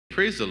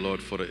Praise the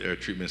Lord for the air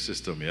treatment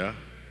system, yeah?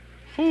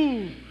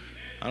 Whew.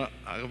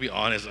 I'll be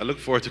honest, I look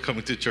forward to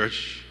coming to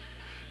church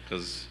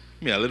because,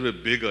 I mean, a little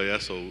bit bigger, yeah,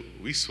 so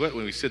we sweat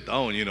when we sit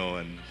down,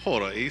 and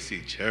hold on,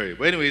 AC, cherry.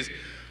 But anyways,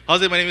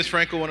 how's it? My name is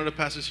Franco, one of the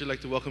pastors here. I'd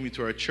like to welcome you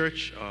to our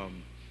church.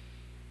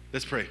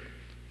 Let's pray.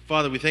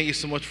 Father, we thank you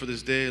so much for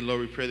this day.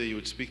 Lord, we pray that you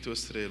would speak to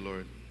us today,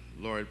 Lord.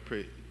 Lord,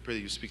 pray that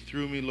you speak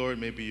through me, Lord.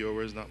 Maybe your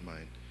words, not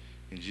mine.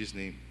 In Jesus'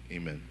 name,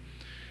 amen.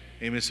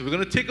 Amen. So we're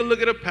going to take a look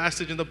at a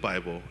passage in the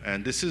Bible,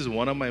 and this is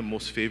one of my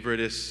most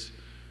favoriteest,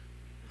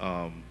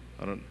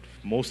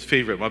 most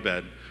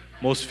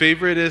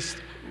favoriteest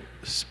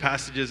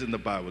passages in the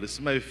Bible. This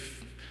is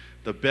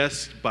the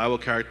best Bible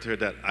character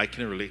that I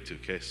can relate to,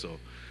 okay? So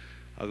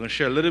I'm going to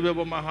share a little bit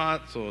about my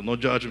heart, so no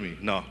judge me.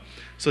 No.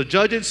 So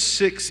Judges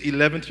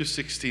 6:11 through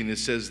 16, it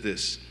says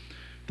this.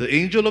 The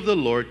angel of the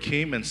Lord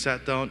came and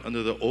sat down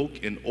under the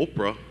oak in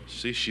Oprah.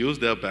 See, she was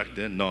there back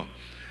then. No.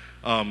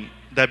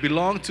 That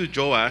belonged to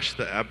Joash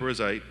the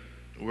Abiezrite,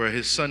 where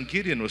his son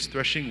Gideon was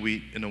threshing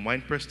wheat in a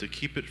winepress to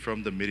keep it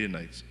from the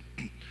Midianites.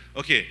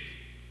 Okay,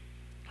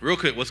 real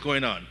quick, what's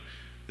going on?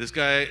 This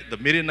guy, the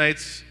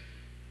Midianites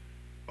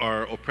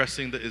are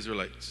oppressing the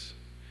Israelites.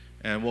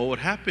 And what would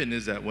happen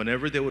is that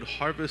whenever they would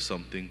harvest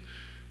something,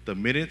 the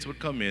Midianites would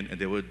come in and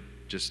they would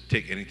just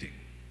take anything,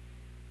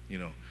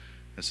 And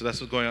so that's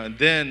what's going on. And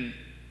then,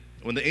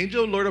 when the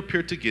angel of the Lord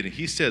appeared to Gideon,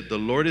 he said, "The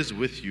Lord is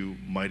with you,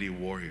 mighty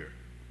warrior."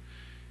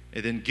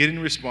 And then Gideon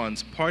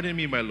responds, "Pardon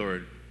me, my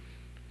Lord,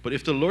 but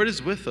if the Lord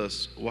is with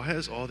us, why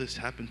has all this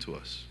happened to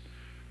us?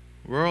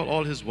 Where are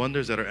all his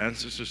wonders that our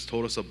ancestors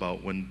told us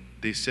about when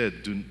they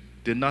said,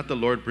 did not the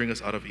Lord bring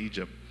us out of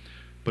Egypt?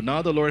 But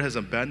now the Lord has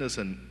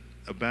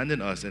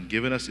abandoned us and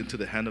given us into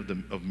the hand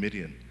of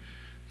Midian."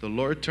 The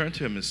Lord turned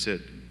to him and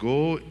said,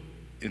 "Go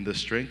in the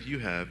strength you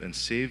have and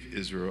save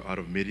Israel out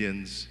of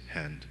Midian's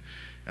hand.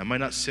 Am I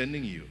not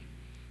sending you?"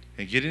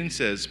 And Gideon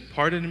says,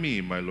 "Pardon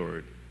me, my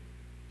Lord."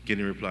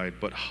 Gideon replied,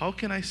 "But how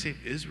can I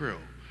save Israel?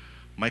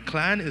 My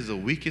clan is the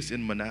weakest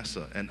in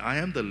Manasseh, and I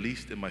am the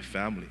least in my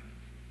family."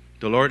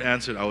 The Lord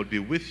answered, "I will be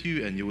with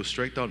you, and you will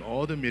strike down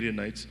all the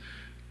Midianites,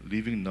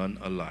 leaving none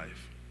alive."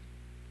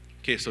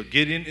 Okay, so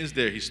Gideon is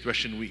there. He's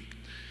threshing wheat.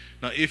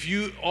 Now, if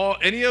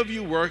any of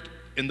you work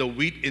in the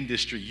wheat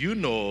industry,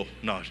 no,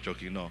 I was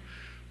joking, no.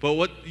 But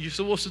what you're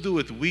supposed to do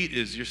with wheat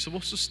is you're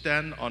supposed to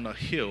stand on a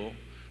hill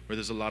where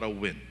there's a lot of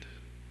wind.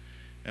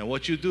 And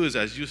what you do is,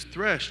 as you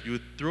thresh, you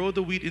would throw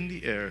the wheat in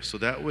the air, so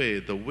that way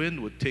the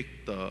wind would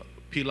take the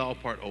pilau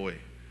part away,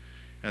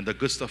 and the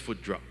good stuff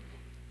would drop.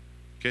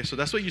 Okay, so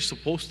that's what you're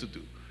supposed to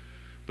do.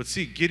 But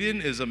see,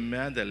 Gideon is a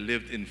man that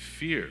lived in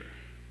fear.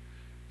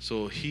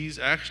 So he's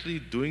actually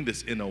doing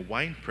this in a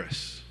wine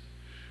press.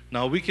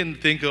 Now, we can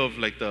think of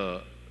like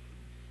the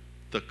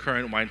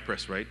current wine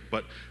press, right?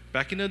 But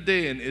back in the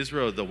day in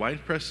Israel, the wine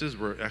presses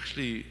were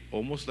actually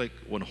almost like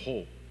one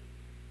hole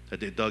that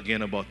they dug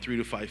in about 3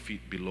 to 5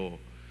 feet below.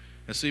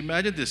 And so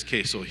imagine this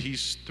case. So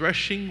he's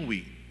threshing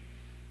wheat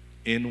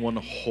in one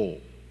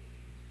hole.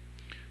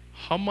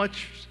 How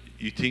much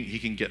you think he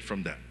can get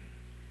from that?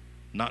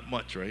 Not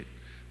much, right?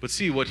 But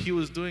see, what he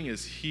was doing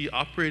is he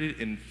operated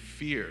in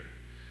fear.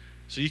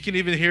 So you can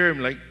even hear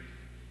him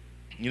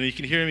you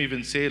can hear him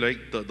even say,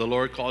 the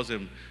Lord calls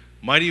him,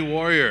 "Mighty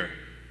warrior."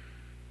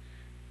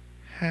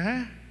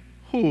 Huh?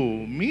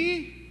 Who?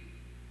 Me?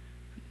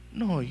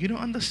 No, you don't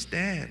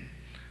understand.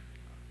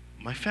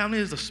 My family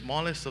is the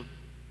smallest of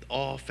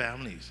all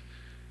families.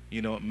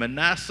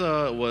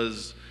 Manasseh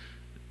was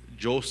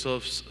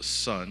Joseph's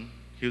son.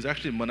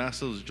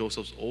 Manasseh was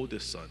Joseph's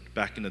oldest son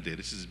back in the day.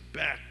 This is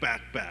back.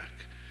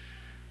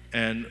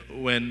 And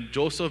when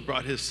Joseph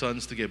brought his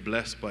sons to get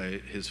blessed by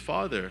his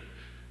father,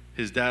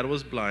 his dad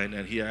was blind,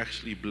 and he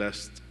actually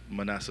blessed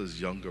Manasseh's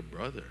younger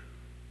brother.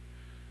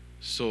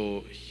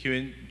 So he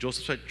and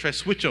Joseph tried to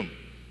switch them.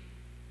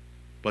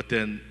 But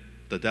then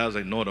the dad was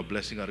like, "No, the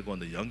blessing got to go on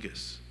the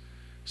youngest."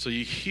 So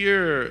you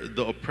hear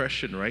the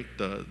oppression, right?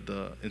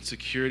 The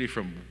insecurity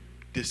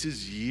this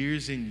is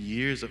years and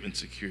years of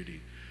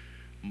insecurity.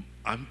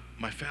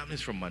 My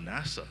family's from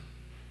Manasseh.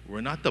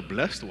 We're not the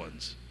blessed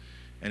ones.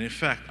 And in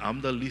fact,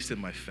 I'm the least in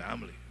my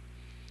family.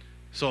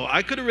 So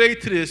I could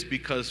relate to this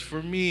because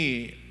for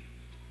me,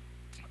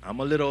 I'm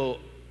a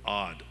little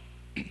odd.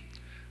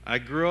 I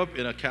grew up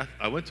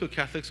I went to a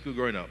Catholic school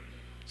growing up,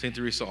 St.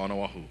 Teresa on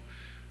Oahu.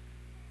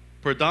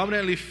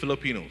 Predominantly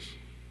Filipinos.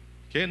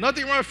 Okay,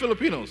 nothing wrong with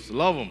Filipinos.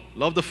 Love them.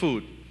 Love the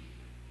food.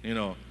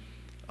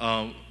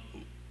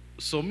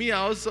 So me,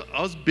 I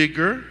was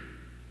bigger.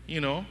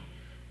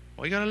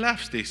 Why you gotta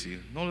laugh, Stacy?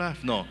 No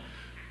laugh, no.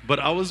 But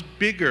I was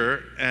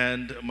bigger,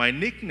 and my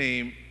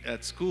nickname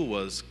at school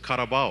was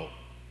Carabao.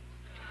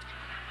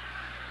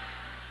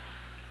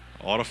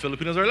 All the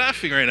Filipinos are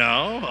laughing right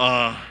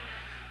now.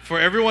 For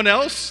everyone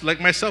else, like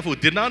myself, who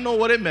did not know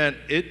what it meant,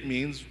 it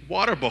means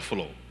water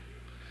buffalo.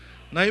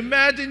 Now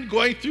imagine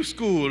going through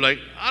school, I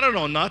don't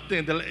know,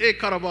 nothing. They're like, "Hey,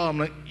 Carabao." I'm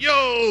like,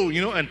 "Yo,"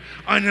 and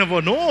I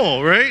never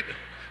know, right?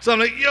 So I'm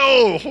like,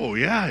 "Yo, oh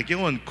yeah, I get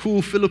one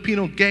cool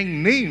Filipino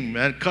gang name,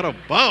 man,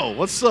 Carabao.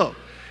 What's up?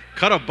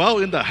 Carabao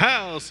in the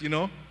house,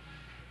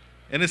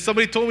 And then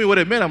somebody told me what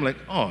it meant. I'm like,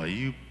 oh,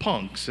 you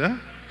punks, huh?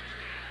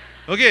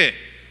 Okay.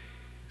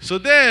 So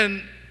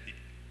then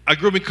I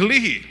grew up in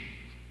Kalihi,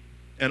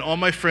 and all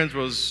my friends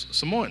was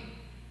Samoan.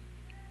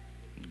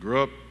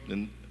 Grew up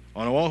on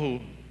Oahu.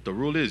 The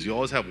rule is you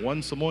always have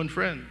one Samoan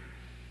friend,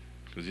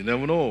 because you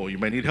never know, you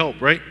might need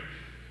help, right?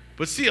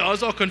 But see, I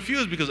was all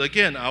confused because,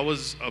 again, I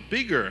was a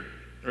bigger,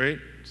 right?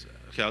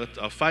 Okay, I'm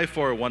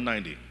 5'4",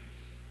 190.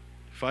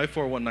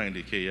 5'4", 190,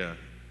 okay, yeah,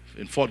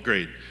 in 4th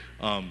grade.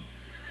 Why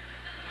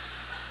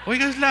are you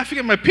guys laughing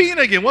at my pain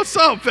again? What's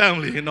up,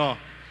 family? You know.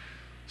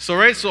 So,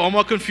 right, so I'm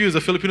all confused.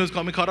 The Filipinos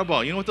call me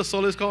Karabao. You know what the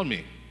Solis called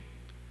me?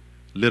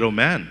 Little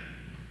man.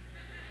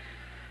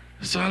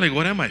 So I'm like,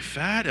 what, am I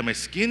fat? Am I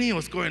skinny?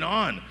 What's going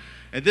on?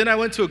 And then I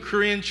went to a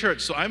Korean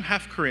church. So I'm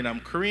half Korean. I'm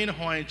Korean,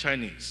 Hawaiian,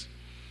 Chinese.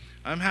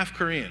 I'm half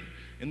Korean.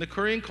 In the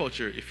Korean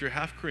culture, if you're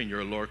half Korean,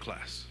 you're a lower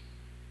class.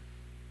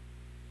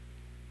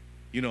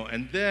 You know,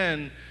 and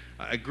then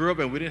I grew up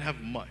and we didn't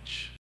have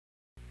much.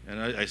 And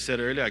I said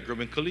earlier, I grew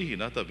up in Kalihi,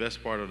 not the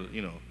best part of the,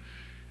 you know.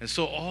 And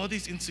so all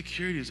these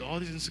insecurities.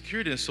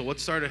 And so what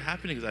started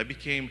happening is I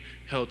became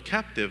held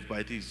captive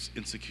by these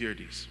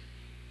insecurities.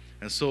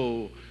 And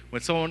so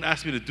when someone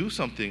asked me to do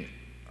something,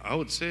 I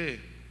would say,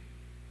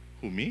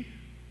 who, me?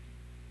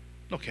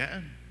 No,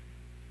 can't.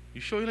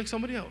 You sure you like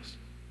somebody else?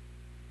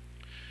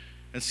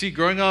 And see,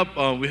 growing up,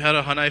 we had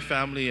a Hanai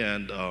family,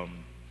 and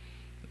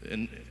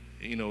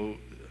you know,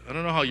 I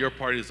don't know how your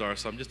parties are,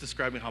 so I'm just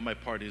describing how my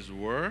parties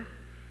were.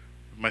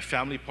 My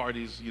family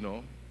parties, you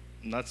know,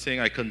 I'm not saying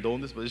I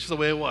condone this, but it's just the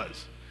way it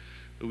was.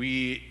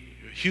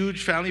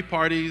 Huge family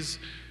parties.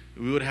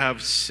 We would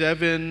have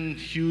 7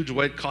 huge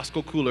white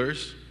Costco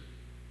coolers,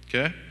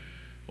 okay?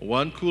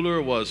 One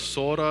cooler was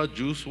soda,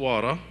 juice,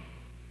 water.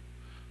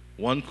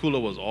 One cooler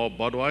was all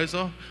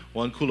Budweiser.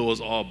 One cooler was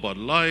all Bud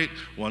Light.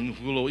 One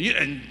cooler,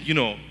 and you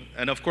know,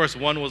 and of course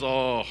one was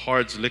all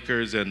hards,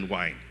 liquors, and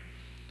wine.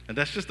 And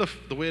that's just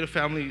the way the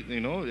family, you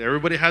know,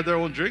 everybody had their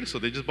own drink, so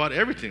they just bought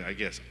everything, I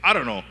guess. I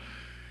don't know.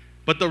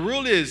 But the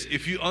rule is,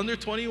 if you're under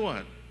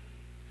 21,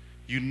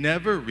 you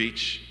never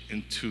reach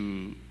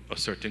into a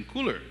certain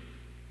cooler.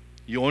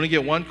 You only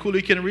get one cooler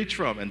you can reach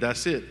from, and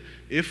that's it.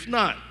 If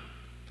not,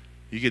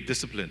 you get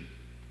disciplined.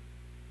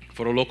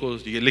 For the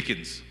locals, you get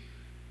lickings.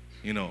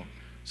 You know,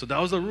 so that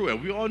was the rule,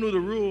 and we all knew the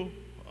rule.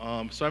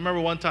 So I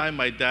remember one time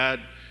my dad,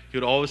 he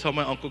would always help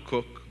my uncle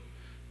cook.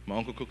 My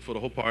uncle cooked for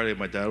the whole party.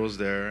 My dad was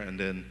there, and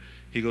then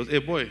he goes, "Hey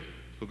boy,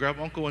 go grab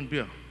uncle one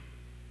beer."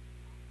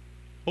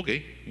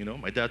 Okay, you know,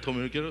 my dad told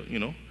me to get it, you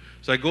know.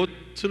 So I go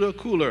to the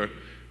cooler,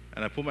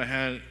 and I put my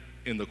hand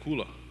in the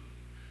cooler.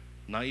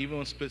 Not even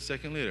a split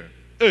second later,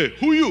 "Hey,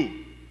 who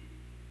you?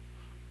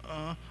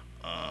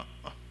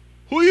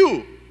 Who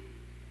you?"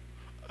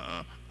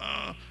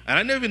 And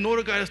I never even know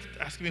the guy that's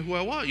asking me who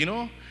I was, you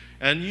know?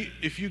 And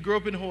if you grow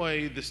up in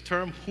Hawaii, this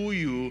term, who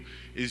you,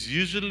 is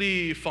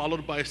usually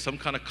followed by some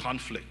kind of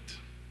conflict,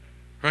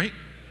 right?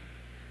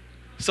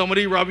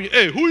 Somebody robbing you,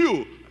 "Hey, who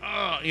you?"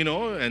 You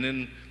know, and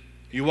then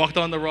you walk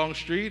down the wrong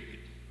street,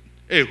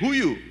 "Hey, who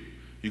you?"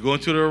 You go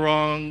into the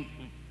wrong,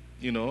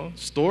 you know,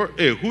 store,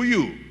 "Hey, who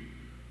you?"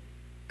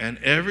 And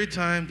every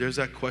time there's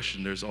that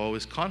question, there's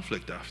always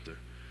conflict after.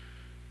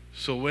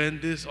 So when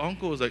this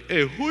uncle was like,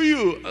 "Hey, who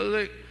you?" I was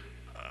like,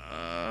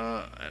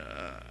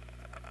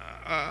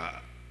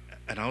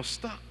 and I was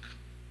stuck.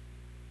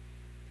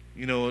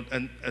 You know,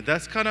 and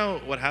that's kind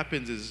of what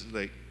happens is,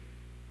 like,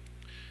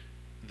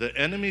 the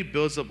enemy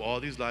builds up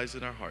all these lies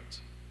in our hearts,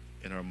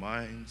 in our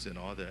minds, and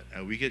all that,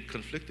 and we get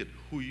conflicted.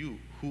 Who you?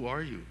 Who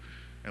are you?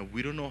 And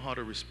we don't know how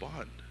to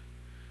respond.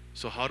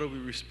 So how do we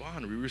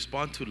respond? We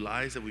respond to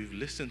lies that we've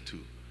listened to.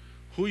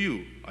 Who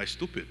you? I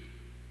stupid.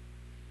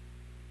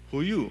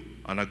 Who you?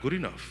 I'm not good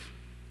enough.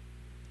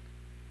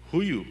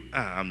 Who you?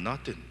 I'm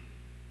nothing.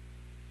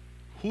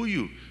 Who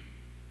you?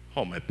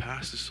 Oh, my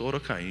past is sort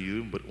of kind.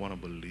 You but want to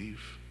believe.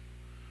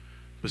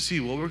 But see,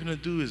 what we're going to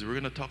do is we're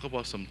going to talk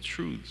about some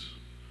truths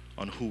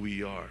on who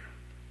we are.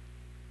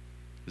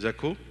 Is that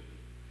cool?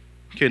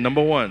 Okay,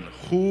 number 1,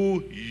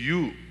 who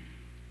you?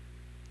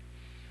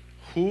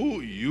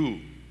 Who you?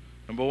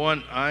 Number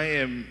 1, I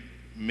am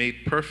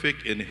made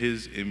perfect in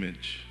His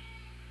image.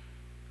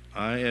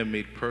 I am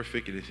made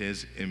perfect in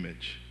His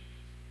image.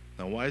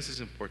 Now, why is this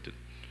important?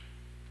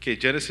 Okay,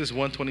 Genesis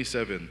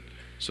 1:27.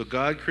 So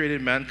God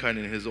created mankind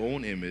in His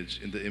own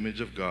image. In the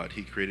image of God,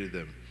 He created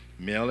them.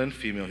 Male and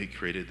female, He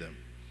created them.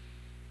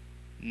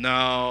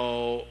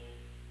 Now,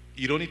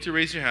 you don't need to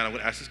raise your hand. I'm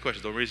going to ask this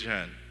question. Don't raise your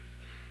hand.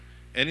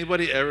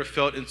 Anybody ever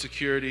felt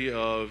insecurity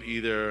of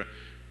either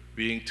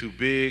being too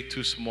big,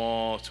 too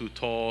small, too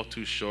tall,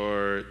 too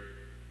short,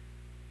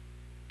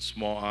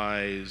 small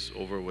eyes,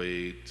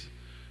 overweight,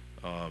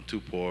 too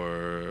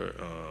poor,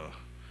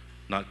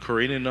 not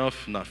Korean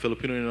enough, not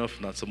Filipino enough,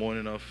 not Samoan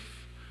enough,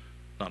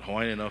 not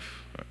Hawaiian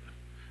enough?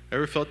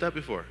 Ever felt that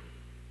before?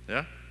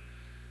 Yeah?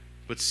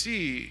 But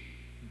see,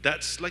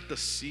 that's like the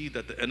seed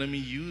that the enemy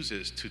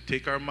uses to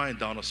take our mind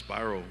down a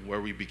spiral where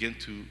we begin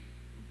to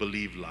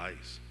believe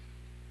lies.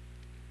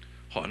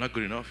 Oh, I'm not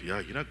good enough. Yeah,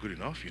 you're not good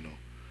enough, you know.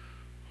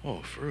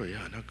 Oh, for real,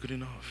 yeah, not good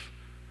enough.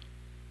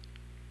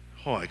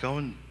 Oh, I got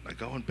one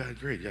bad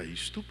grade. Yeah, you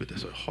stupid.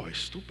 That's why. Oh, you're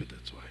stupid.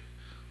 That's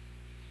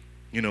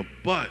why.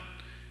 But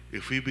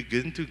if we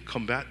begin to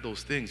combat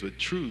those things with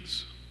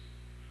truths,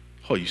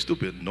 oh, you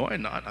stupid. No,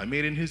 I'm not. I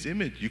made in his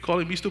image. You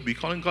calling me stupid. You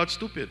calling God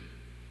stupid.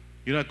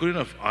 You're not good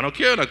enough. I don't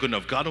care you're not good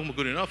enough. God don't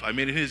good enough. I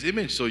made in his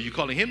image, so you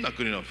calling him not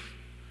good enough.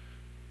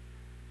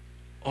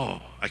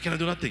 Oh, I cannot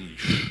do nothing.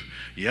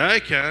 Yeah, I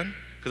can,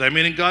 because I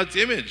made in God's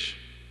image.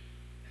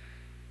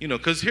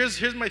 Because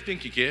here's my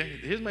thinking, okay?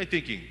 Here's my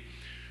thinking.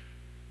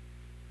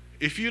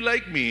 If you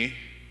like me,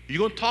 you're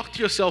going to talk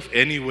to yourself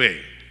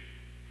anyway.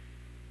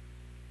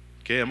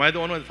 Okay, am I the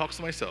one that talks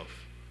to myself?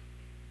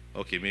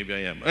 Okay, maybe I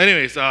am.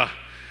 Anyways,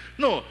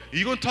 no,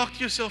 you're going to talk to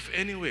yourself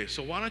anyway.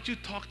 So why don't you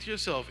talk to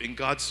yourself in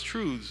God's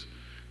truths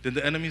than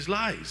the enemy's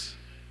lies,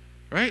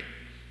 right?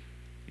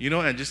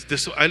 And just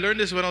this, I learned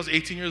this when I was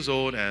 18 years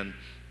old, and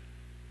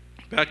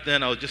back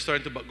then I was just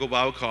starting to go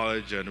Bible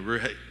college, and we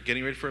are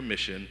getting ready for a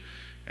mission.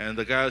 And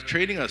the guy who was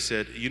training us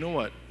said, you know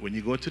what, when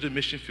you go into the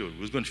mission field,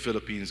 we was going to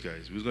Philippines,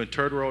 guys. We was going to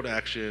third world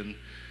action.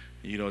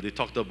 They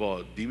talked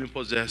about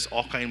demon-possessed,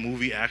 all kind of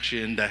movie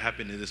action that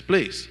happened in this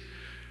place.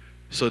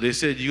 So they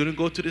said, you're going to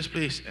go to this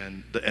place,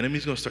 and the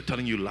enemy's going to start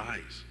telling you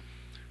lies.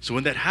 So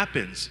when that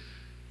happens,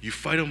 you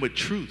fight them with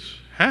truth.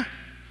 Huh?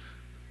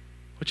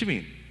 What you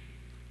mean?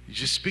 You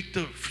just speak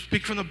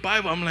from the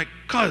Bible. I'm like,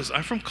 cuz,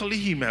 I'm from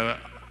Kalihi, man.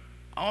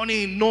 I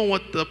only know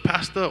what the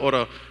pastor or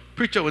the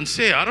preacher would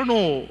say. I don't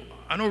know.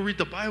 I don't read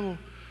the Bible.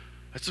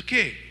 That's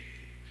okay.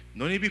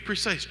 No need to be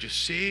precise.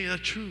 Just say the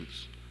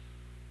truth.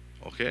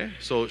 Okay?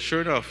 So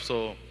sure enough,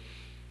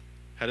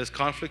 had this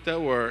conflict at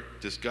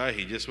work. This guy,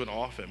 he just went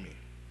off at me.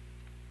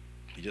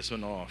 He just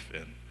went off,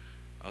 and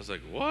I was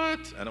like, what?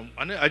 And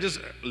I just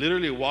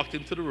literally walked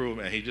into the room,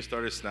 and he just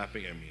started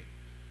snapping at me.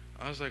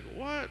 I was like,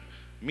 what?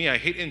 Me, I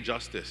hate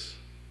injustice.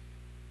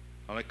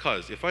 I'm like,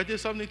 cuz, if I did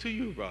something to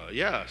you, bro,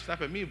 yeah,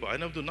 snap at me, but I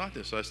never do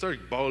nothing. So I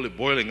started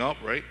boiling up,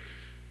 right?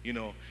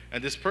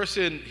 And this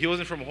person, he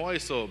wasn't from Hawaii,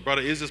 so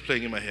Brother Is is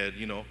playing in my head,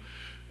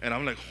 And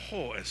I'm like,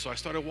 oh, and so I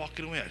started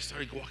walking away. I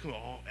started walking away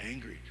all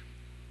angry.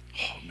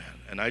 Oh, man.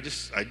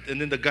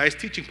 And then the guy's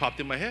teaching popped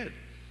in my head.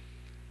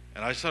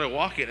 And I started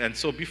walking. And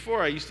so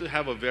before, I used to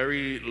have a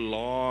very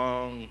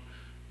long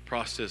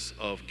process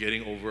of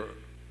getting over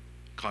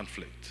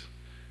conflict.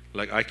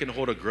 Like, I can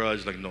hold a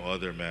grudge like no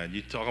other, man.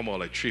 You talking about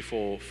like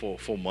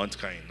 3-4 months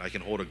kind. I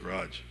can hold a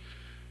grudge.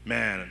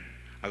 Man,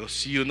 I go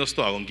see you in the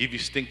store. I'm going to give you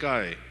stink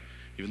eye.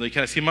 Even though you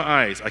can't see my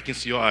eyes, I can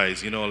see your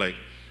eyes,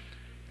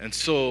 And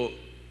so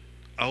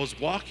I was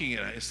walking,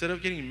 and instead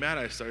of getting mad,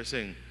 I started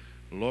saying,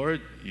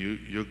 Lord,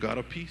 you're God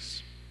of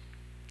peace.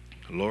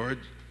 Lord,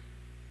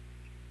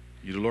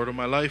 you're the Lord of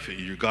my life.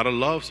 You got to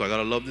love, so I got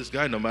to love this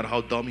guy no matter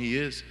how dumb he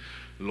is.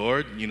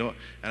 Lord, and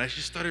I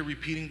just started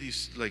repeating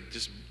these, like,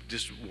 just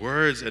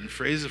words and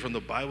phrases from the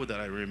Bible that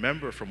I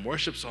remember from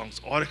worship songs,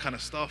 all that kind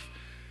of stuff.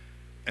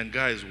 And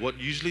guys, what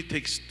usually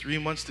takes 3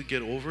 months to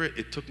get over it,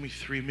 it took me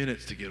 3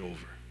 minutes to get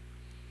over.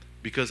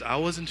 Because I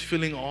wasn't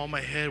filling all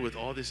my head with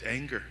all this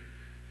anger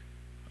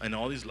and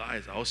all these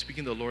lies. I was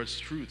speaking the Lord's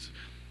truths.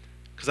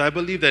 Because I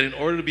believe that in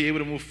order to be able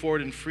to move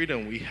forward in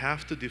freedom, we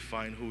have to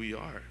define who we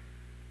are.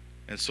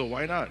 And so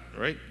why not,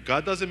 right?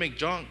 God doesn't make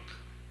junk.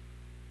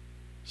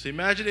 So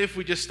imagine if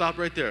we just stopped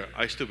right there.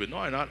 I stupid. No,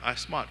 I'm not. I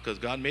smart. Because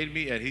God made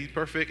me, and he's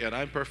perfect, and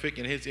I'm perfect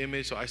in his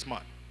image, so I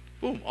smart.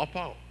 Boom, up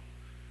out.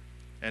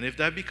 And if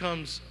that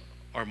becomes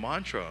our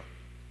mantra,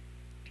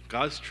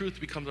 God's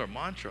truth becomes our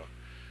mantra.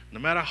 No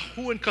matter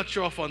who cuts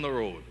you off on the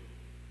road.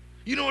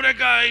 You know that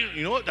guy,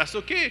 that's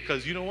okay.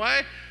 Because you know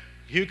why?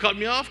 He cut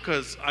me off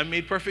because I'm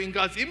made perfect in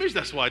God's image.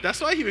 That's why.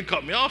 That's why he even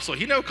cut me off. So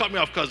he never cut me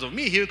off because of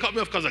me. He even cut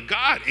me off because of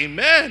God.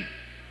 Amen.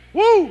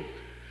 Woo!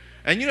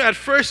 And at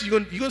first you're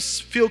gonna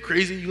feel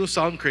crazy. You're going to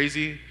sound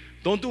crazy.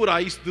 Don't do what I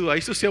used to do. I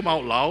used to say them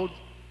out loud.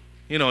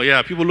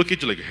 People look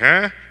at you like,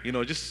 huh?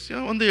 Just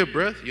under your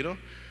breath,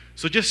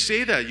 So just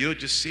say that.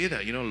 Just say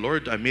that.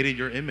 Lord, I made in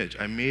your image.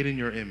 I made in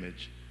your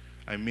image.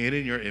 I made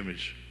in your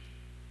image.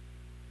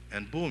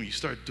 And boom, you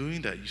start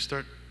doing that. You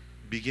start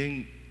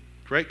beginning,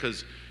 right?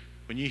 Because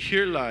when you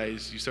hear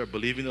lies, you start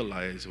believing the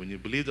lies. When you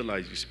believe the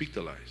lies, you speak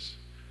the lies,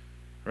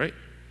 right?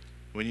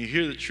 When you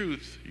hear the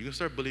truth, you're going to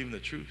start believing the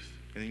truth.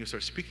 And then you're going to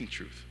start speaking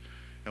truth.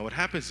 And what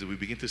happens is we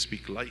begin to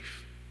speak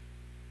life.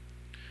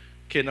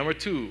 Okay, number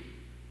 2,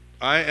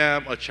 I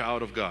am a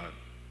child of God.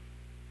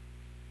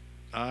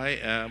 I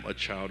am a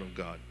child of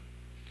God.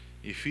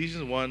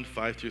 Ephesians 1,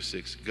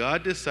 5-6.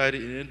 God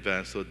decided in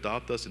advance to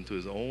adopt us into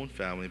his own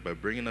family by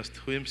bringing us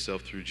to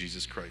himself through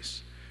Jesus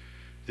Christ.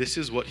 This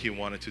is what he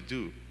wanted to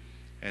do,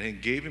 and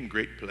it gave him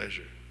great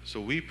pleasure.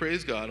 So we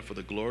praise God for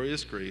the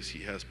glorious grace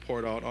he has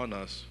poured out on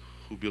us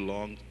who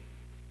belong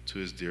to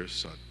his dear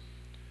Son.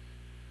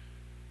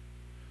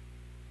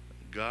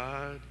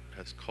 God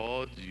has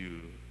called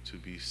you to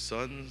be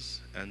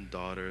sons and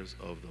daughters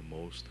of the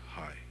Most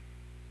High.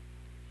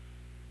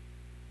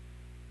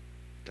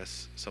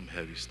 That's some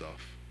heavy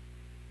stuff.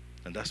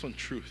 And that's one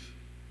truth.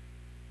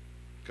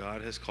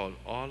 God has called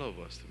all of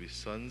us to be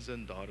sons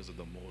and daughters of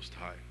the Most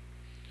High.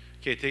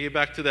 Okay, take it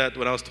back to that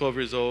when I was 12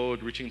 years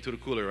old, reaching into the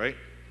cooler, right?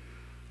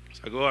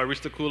 So I go, I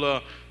reach the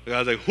cooler. The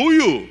guy's like, who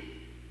you?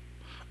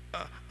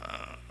 Uh,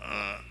 uh,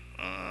 uh,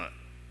 uh,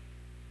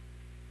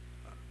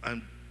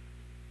 I'm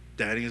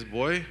Danny's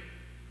boy.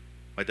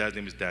 My dad's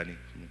name is Danny.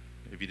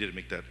 If you didn't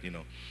make that, you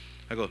know.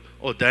 I go,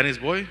 oh, Danny's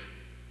boy?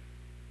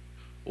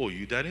 Oh,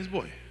 you Danny's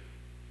boy?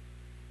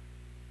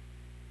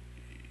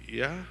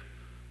 Yeah?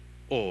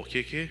 Oh,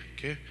 okay.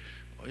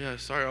 Oh, yeah,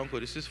 sorry, Uncle.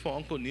 This is for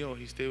Uncle Neil.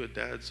 He stayed with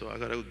Dad, so I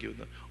got to go give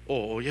them.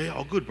 Oh, yeah,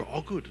 all good, bro.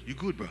 All good. You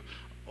good, bro.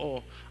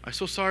 Oh, I'm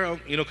so sorry,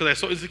 Uncle. You know, because I'm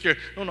so insecure.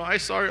 No, I'm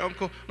sorry,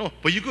 Uncle. No,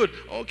 but you good.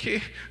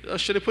 Okay.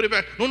 Should I put it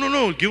back?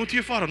 No. Give them to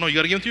your father. No, you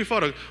got to give them to your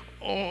father.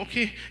 Oh,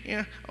 okay.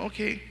 Yeah,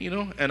 okay. You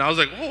know, and I was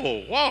like,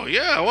 oh, wow,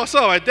 yeah. What's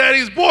up? My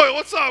daddy's boy.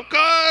 What's up,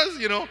 cuz?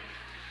 You know.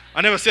 I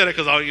never said it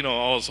because I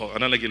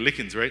don't like get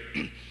lickings, right?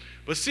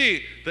 But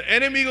see, the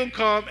enemy gonna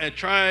come and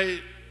try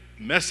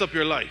mess up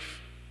your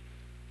life.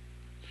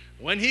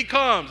 When he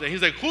comes and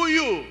he's like, who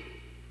you?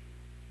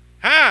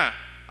 Huh?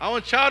 I'm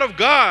a child of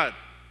God.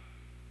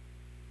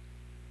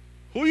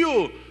 Who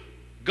you?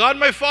 God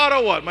my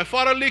father what? My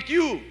father lick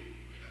you.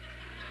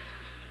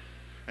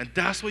 And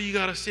that's what you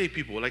gotta say,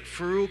 people, like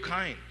for real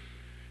kind.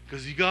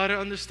 Because you gotta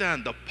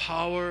understand the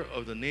power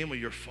of the name of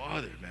your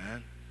father,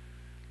 man.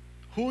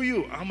 Who are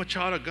you? I'm a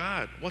child of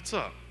God. What's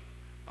up?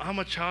 I'm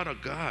a child of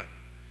God.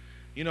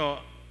 You know,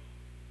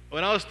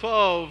 when I was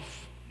 12,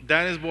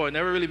 Danny's boy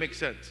never really makes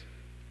sense.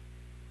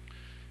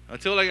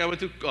 Until like I went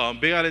to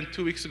Big Island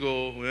 2 weeks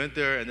ago, we went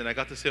there, and then I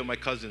got to stay with my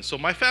cousins. So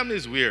my family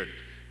is weird.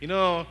 You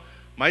know,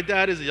 my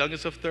dad is the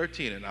youngest of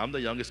 13, and I'm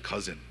the youngest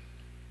cousin.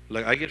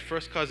 Like I get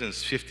first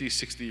cousins 50,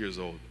 60 years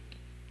old.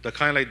 They're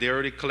kind of like they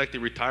already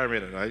collected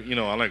retirement, and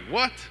I'm like,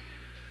 what?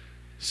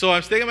 So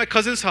I'm staying at my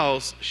cousin's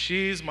house.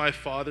 She's my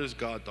father's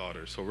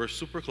goddaughter, so we're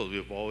super close.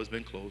 We've always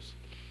been close.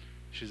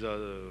 She's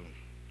I'm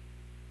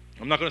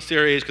not going to say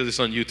her age because it's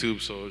on YouTube,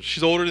 so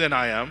she's older than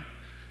I am.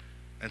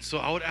 And so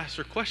I would ask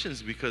her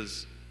questions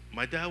because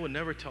my dad would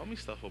never tell me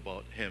stuff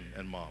about him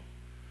and mom.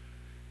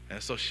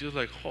 And so she was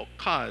like, oh,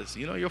 cuz,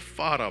 you know your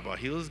father, bro,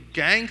 he was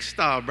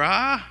gangsta,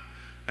 brah.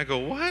 I go,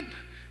 what?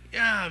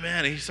 Yeah,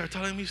 man. And he started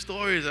telling me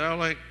stories, and I'm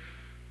like,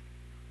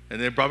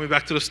 and then it brought me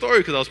back to the story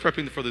because I was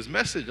prepping for this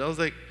message. I was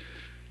like,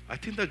 I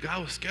think that guy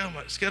was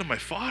scared of my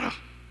father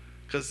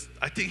because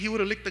I think he would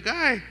have licked the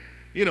guy.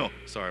 You know,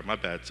 sorry, my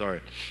bad, sorry.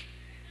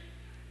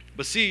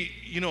 But see,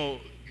 you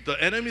know, the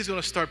enemy's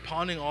going to start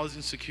pounding all these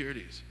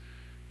insecurities.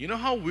 You know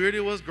how weird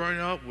it was growing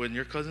up when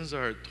your cousins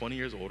are 20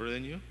 years older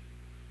than you?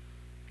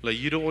 Like,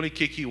 you don't only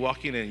kiki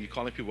walking in and you're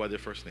calling people by their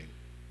first name.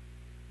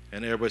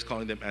 And everybody's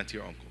calling them auntie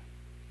or uncle.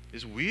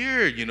 It's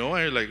weird, you know?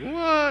 And you're like,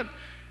 what?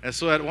 And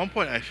so at one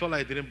point, I felt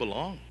like I didn't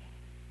belong.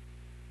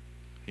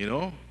 You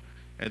know?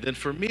 And then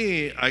for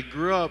me, I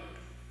grew up,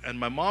 and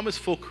my mom is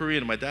full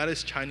Korean, my dad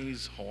is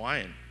Chinese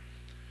Hawaiian.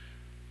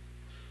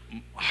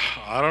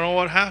 I don't know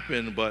what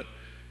happened, but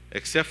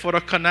except for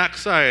the Kanak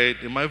side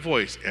in my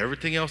voice,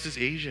 everything else is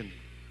Asian.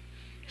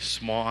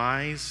 Small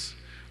eyes,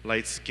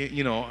 light skin,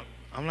 you know.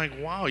 I'm like,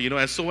 wow, you know.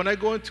 And so when I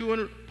go into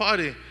a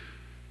party,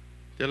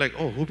 they're like,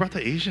 oh, who brought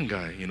the Asian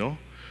guy, you know?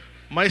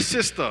 My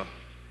sister,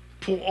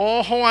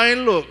 all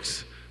Hawaiian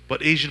looks,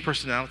 but Asian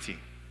personality.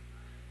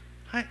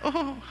 Hi,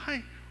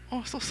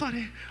 oh, so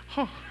sorry.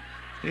 Oh,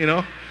 you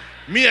know,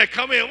 me, I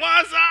come in,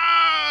 what's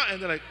up? And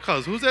they're like,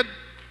 cuz, who's that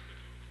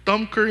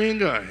dumb Korean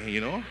guy,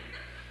 you know?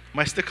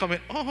 My sister come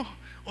in, oh,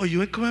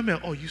 you ain't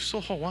Kamehameha. Oh, you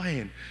so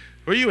Hawaiian.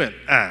 Where you went?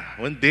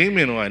 When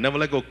Damien, I never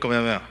let go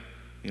Kamehameha,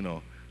 you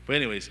know. But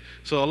anyways,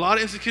 so a lot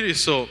of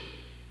insecurities. So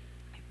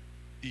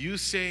you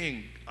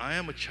saying, I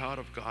am a child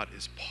of God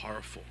is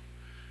powerful.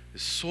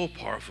 It's so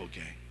powerful,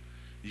 gang.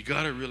 You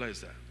got to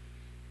realize that.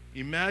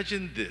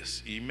 Imagine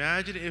this.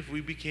 Imagine if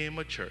we became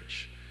a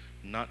church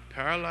not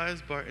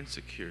paralyzed by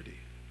insecurity,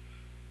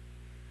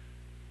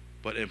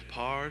 but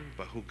empowered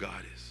by who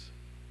God is.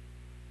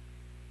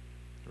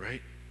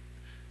 Right?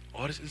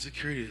 All this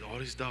insecurity, all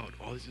this doubt,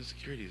 all these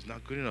insecurities,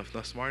 not good enough,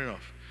 not smart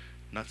enough,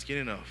 not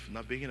skinny enough,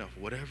 not big enough,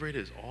 whatever it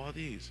is, all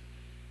these.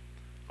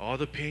 All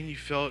the pain you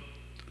felt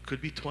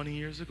could be 20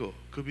 years ago,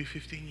 could be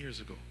 15 years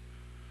ago.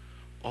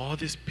 All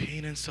this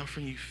pain and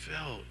suffering you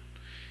felt,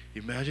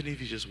 imagine if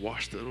you just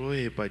washed it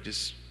away by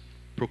just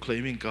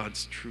proclaiming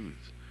God's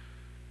truth.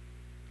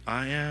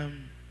 I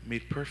am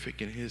made perfect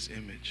in His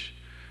image.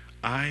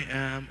 I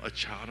am a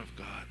child of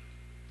God.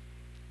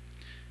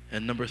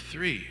 And number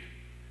 3,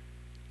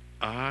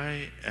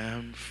 I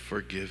am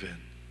forgiven.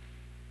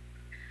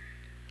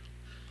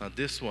 Now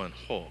this one,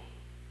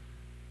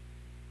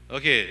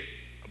 okay,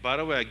 by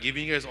the way, I'm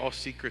giving you guys all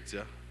secrets,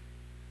 yeah?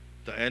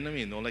 The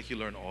enemy don't like you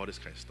learn all this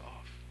kind of stuff.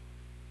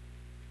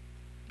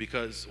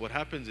 Because what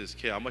happens is,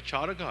 okay, I'm a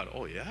child of God.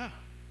 Oh, yeah.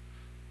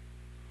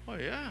 Oh,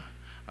 yeah.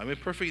 I'm in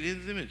perfect in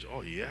His image.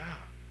 Oh, yeah.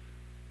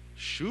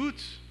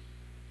 Shoot.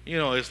 You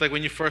know, it's like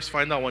when you first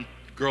find out one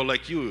girl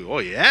like you. Oh,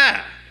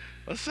 yeah.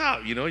 What's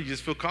up? You know, you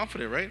just feel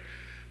confident, right?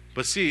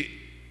 But see,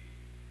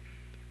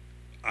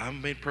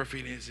 I'm made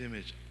perfect in His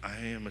image. I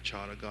am a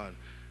child of God.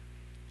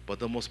 But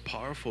the most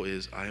powerful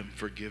is I am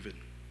forgiven.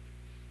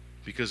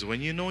 Because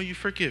when you know you're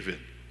forgiven,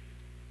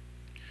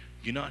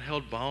 you're not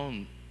held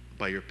bound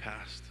by your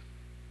past.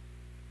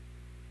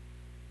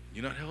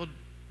 You're not held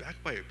back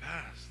by your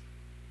past.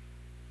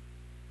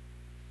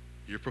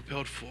 You're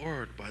propelled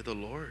forward by the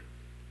Lord.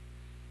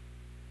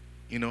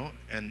 You know,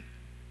 and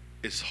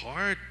it's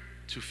hard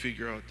to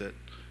figure out that,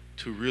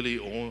 to really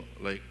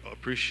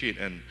appreciate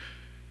and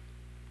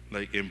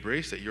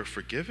embrace that you're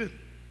forgiven.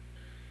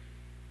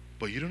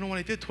 But you don't know what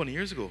I did 20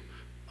 years ago.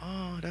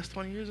 Oh, that's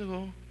 20 years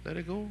ago. Let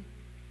it go.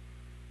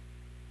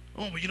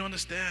 Oh, but you don't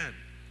understand.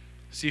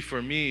 See,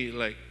 for me,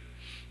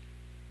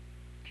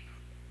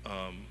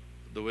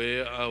 the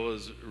way I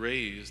was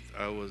raised,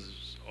 I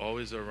was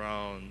always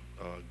around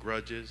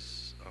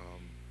grudges,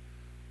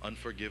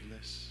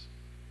 unforgiveness.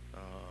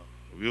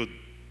 We would,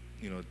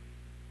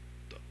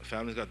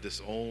 families got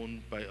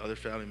disowned by other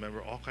family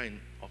members, all kind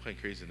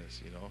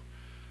craziness,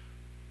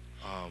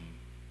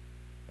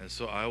 and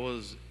so I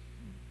was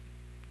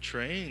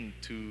trained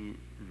to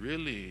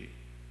really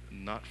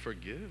not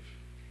forgive.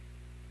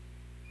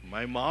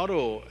 My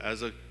motto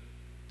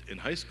in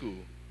high school,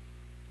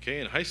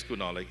 in high school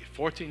now,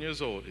 14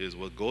 years old, is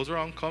what goes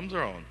around comes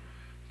around,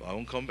 but I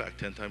won't come back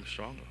 10 times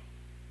stronger.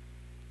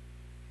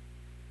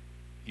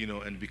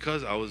 And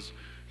because I was,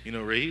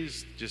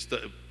 raised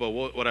but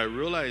what I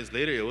realized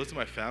later, it wasn't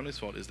my family's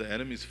fault, it's the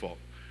enemy's fault.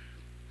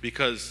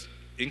 Because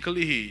in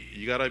Kalihi,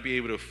 you gotta be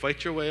able to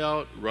fight your way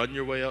out, run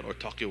your way out, or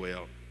talk your way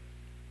out.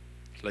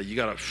 You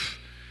gotta,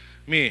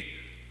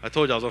 I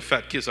told you I was a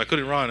fat kid, so I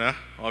couldn't run,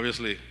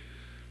 obviously.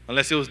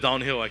 Unless it was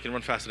downhill, I can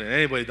run faster than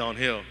anybody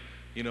downhill,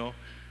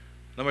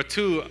 Number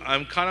two, I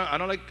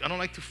don't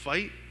like to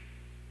fight.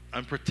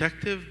 I'm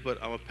protective,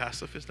 but I'm a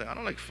pacifist. I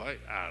don't like fight.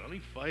 I don't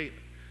like fight.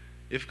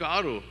 If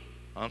God will,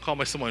 I don't call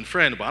myself my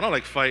friend, but I don't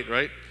like fight,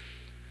 right?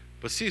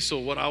 But see, so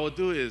what I would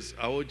do is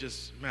I would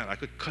just, I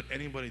could cut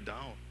anybody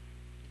down.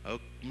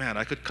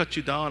 I could cut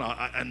you down,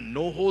 and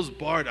no holds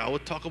barred. I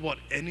would talk about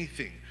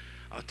anything.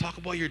 I would talk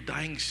about your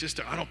dying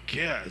sister. I don't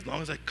care, as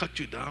long as I cut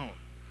you down.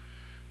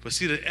 But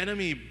see, the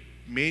enemy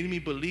made me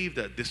believe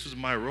that this was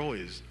my role,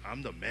 is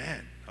I'm the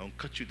man. I don't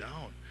cut you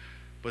down.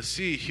 But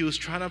see, he was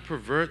trying to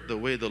pervert the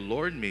way the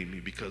Lord made me,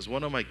 because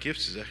one of my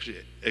gifts is actually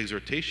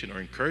exhortation or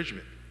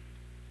encouragement.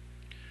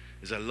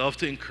 I love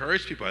to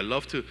encourage people. I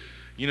love to,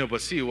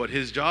 but see, what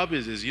his job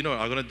is I'm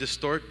going to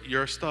distort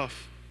your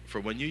stuff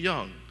for when you're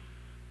young.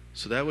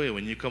 So that way,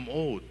 when you come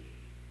old,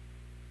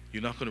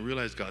 you're not going to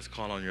realize God's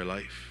call on your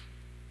life.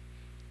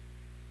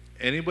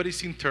 Anybody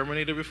seen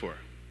Terminator before?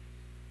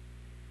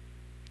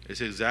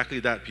 It's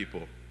exactly that,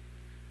 people.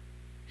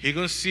 He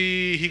gonna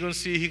see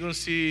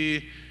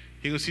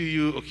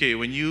you. Okay,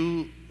 when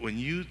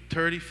you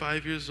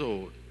 35 years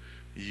old,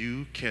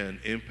 you can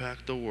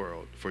impact the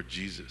world for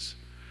Jesus.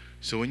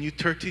 So when you're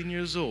 13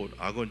 years old,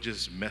 I'm gonna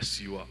just mess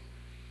you up.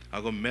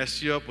 I'm gonna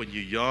mess you up when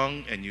you're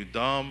young and you're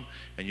dumb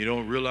and you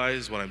don't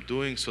realize what I'm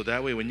doing. So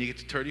that way, when you get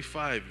to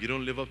 35, you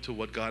don't live up to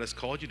what God has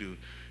called you to.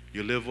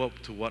 You live up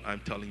to what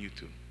I'm telling you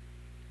to.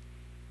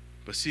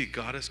 But see,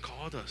 God has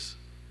called us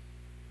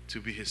to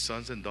be his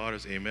sons and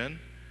daughters, amen?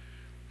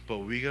 But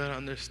we gotta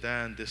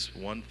understand this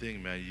one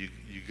thing, man.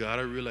 You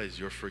gotta realize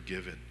you're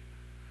forgiven.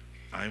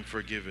 I'm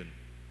forgiven.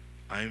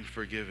 I'm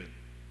forgiven.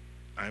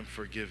 I'm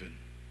forgiven.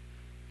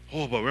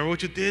 Oh, but remember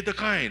what you did, the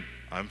kind?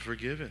 I'm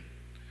forgiven.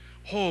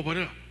 Oh,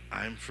 but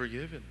I'm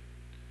forgiven.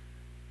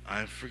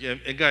 I'm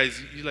forgiven. And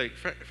guys, you're like,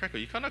 Franco,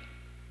 you kind of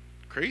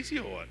crazy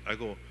or what? I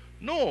go,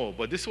 no,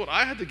 but this is what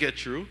I had to get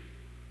through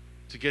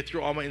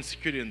all my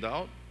insecurity and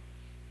doubt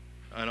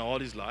and all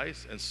these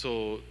lies. And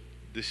so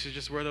this is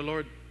just where the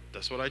Lord,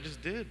 that's what I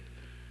just did.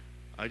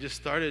 I just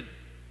started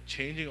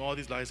changing all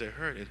these lies I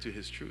heard into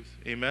his truth.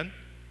 Amen?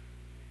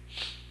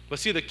 But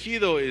see, the key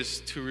though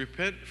is to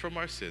repent from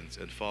our sins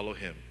and follow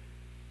him.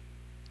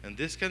 And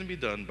this can be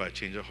done by a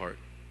change of heart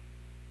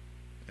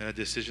and a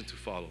decision to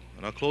follow.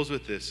 And I'll close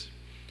with this.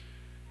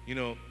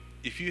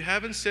 If you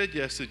haven't said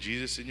yes to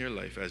Jesus in your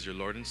life as your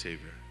Lord and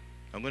Savior,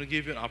 I'm going to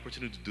give you an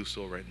opportunity to do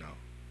so right now.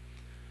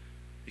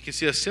 You can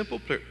say a simple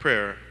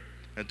prayer,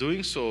 and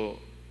doing so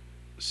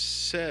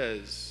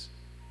says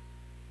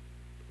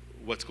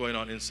what's going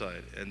on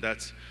inside. And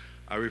that's,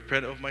 I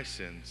repent of my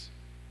sins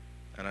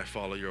and I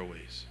follow your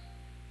ways.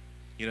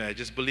 I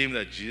just believe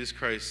that Jesus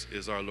Christ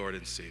is our Lord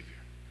and Savior.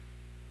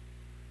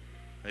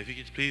 If you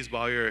could please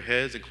bow your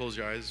heads and close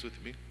your eyes with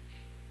me.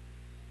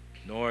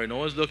 No worry, no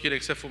one's looking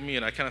except for me,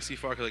 and I cannot see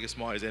far because I get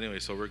small eyes anyway,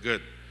 so we're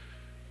good.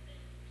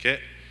 Okay?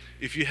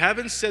 If you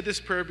haven't said this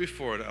prayer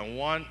before and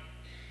want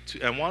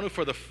to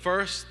for the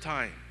first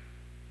time,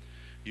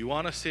 you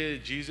want to say,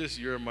 Jesus,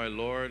 you're my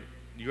Lord,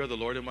 you are the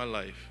Lord of my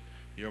life,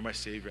 you're my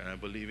Savior, and I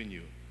believe in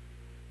you.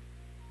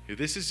 If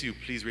this is you,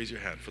 please raise your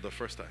hand for the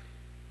first time.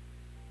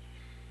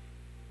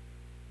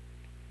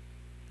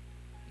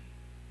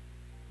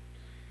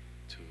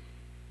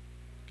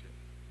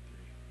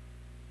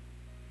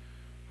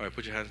 All right,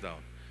 put your hands down.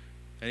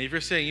 And if you're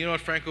saying, you know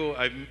what, Franco,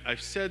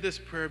 I've said this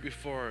prayer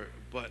before,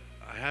 but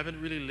I haven't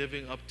really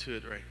living up to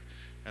it right.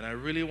 And I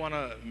really want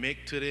to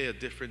make today a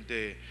different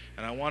day.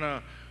 And I want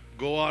to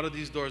go out of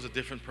these doors a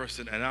different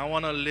person. And I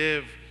want to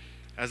live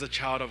as a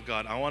child of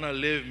God. I want to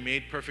live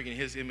made perfect in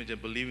his image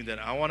and believing that.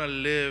 I want to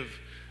live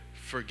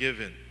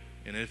forgiven.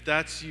 And if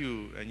that's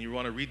you and you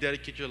want to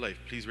rededicate your life,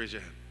 please raise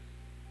your hand.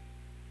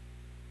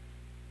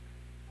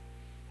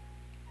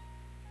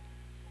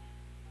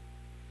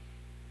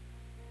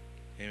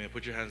 Amen.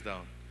 Put your hands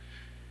down.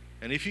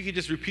 And if you could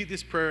just repeat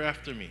this prayer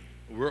after me.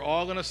 We're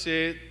all going to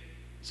say it.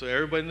 So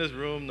everybody in this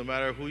room, no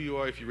matter who you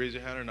are, if you raise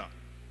your hand or not.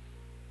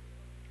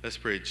 Let's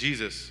pray.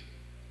 Jesus,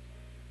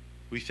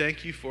 we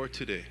thank you for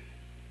today.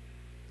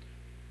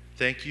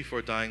 Thank you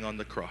for dying on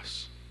the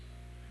cross.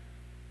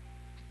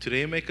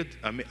 Today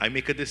I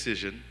make a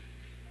decision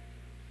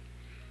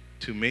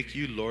to make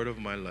you Lord of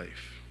my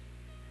life.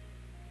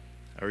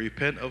 I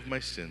repent of my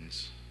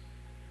sins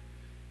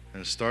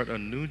and start a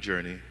new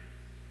journey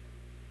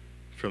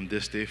from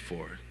this day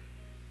forward.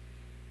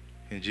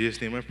 In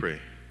Jesus' name I pray.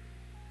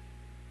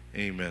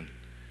 Amen.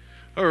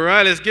 All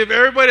right, let's give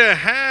everybody a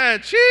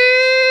hand.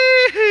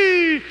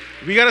 Chee!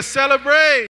 We got to celebrate.